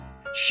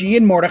She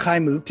and Mordecai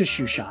moved to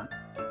Shushan.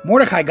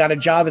 Mordecai got a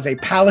job as a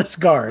palace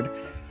guard.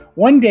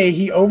 One day,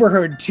 he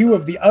overheard two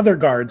of the other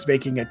guards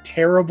making a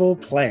terrible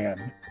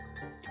plan.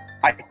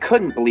 I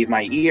couldn't believe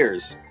my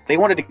ears. They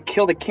wanted to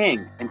kill the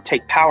king and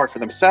take power for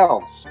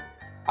themselves.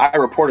 I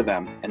reported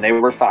them, and they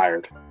were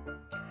fired.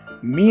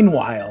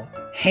 Meanwhile,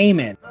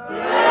 Haman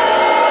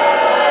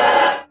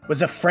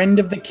was a friend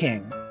of the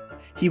king.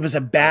 He was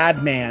a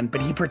bad man,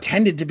 but he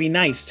pretended to be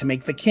nice to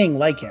make the king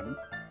like him.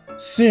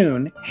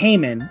 Soon,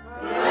 Haman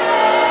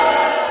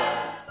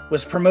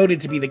was promoted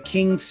to be the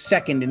king's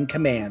second in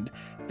command,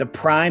 the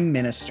prime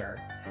minister.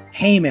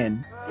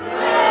 Haman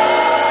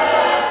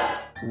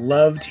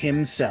loved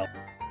himself.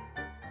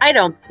 I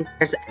don't think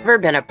there's ever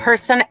been a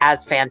person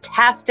as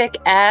fantastic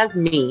as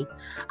me.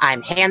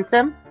 I'm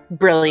handsome,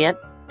 brilliant,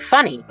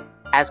 funny,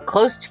 as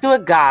close to a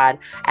god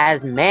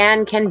as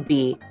man can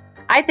be.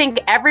 I think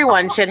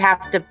everyone should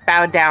have to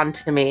bow down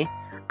to me.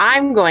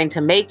 I'm going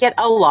to make it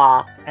a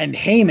law. And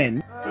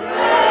Haman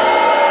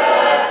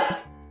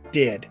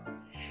did.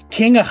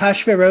 King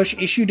Ahasuerus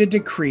issued a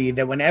decree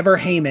that whenever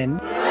Haman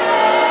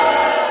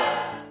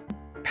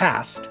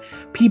passed,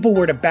 people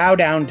were to bow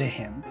down to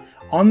him.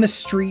 On the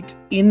street,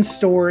 in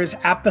stores,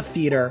 at the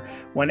theater,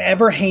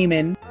 whenever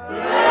Haman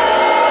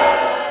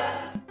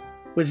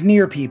was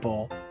near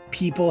people,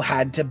 people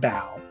had to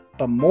bow.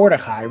 But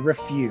Mordecai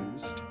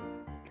refused.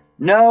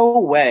 No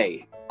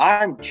way.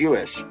 I'm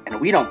Jewish, and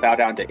we don't bow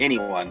down to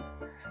anyone.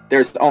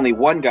 There's only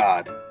one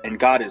God, and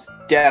God is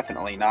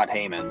definitely not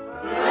Haman.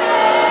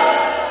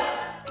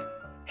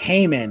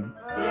 Haman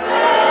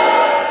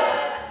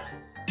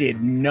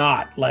did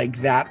not like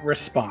that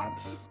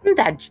response. Doesn't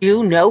that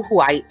Jew know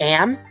who I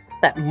am?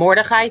 That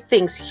Mordecai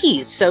thinks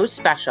he's so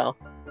special.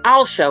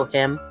 I'll show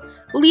him.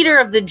 Leader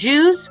of the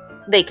Jews,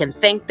 they can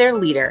thank their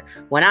leader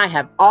when I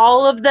have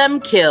all of them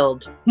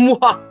killed.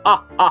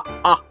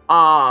 Mwahahaha.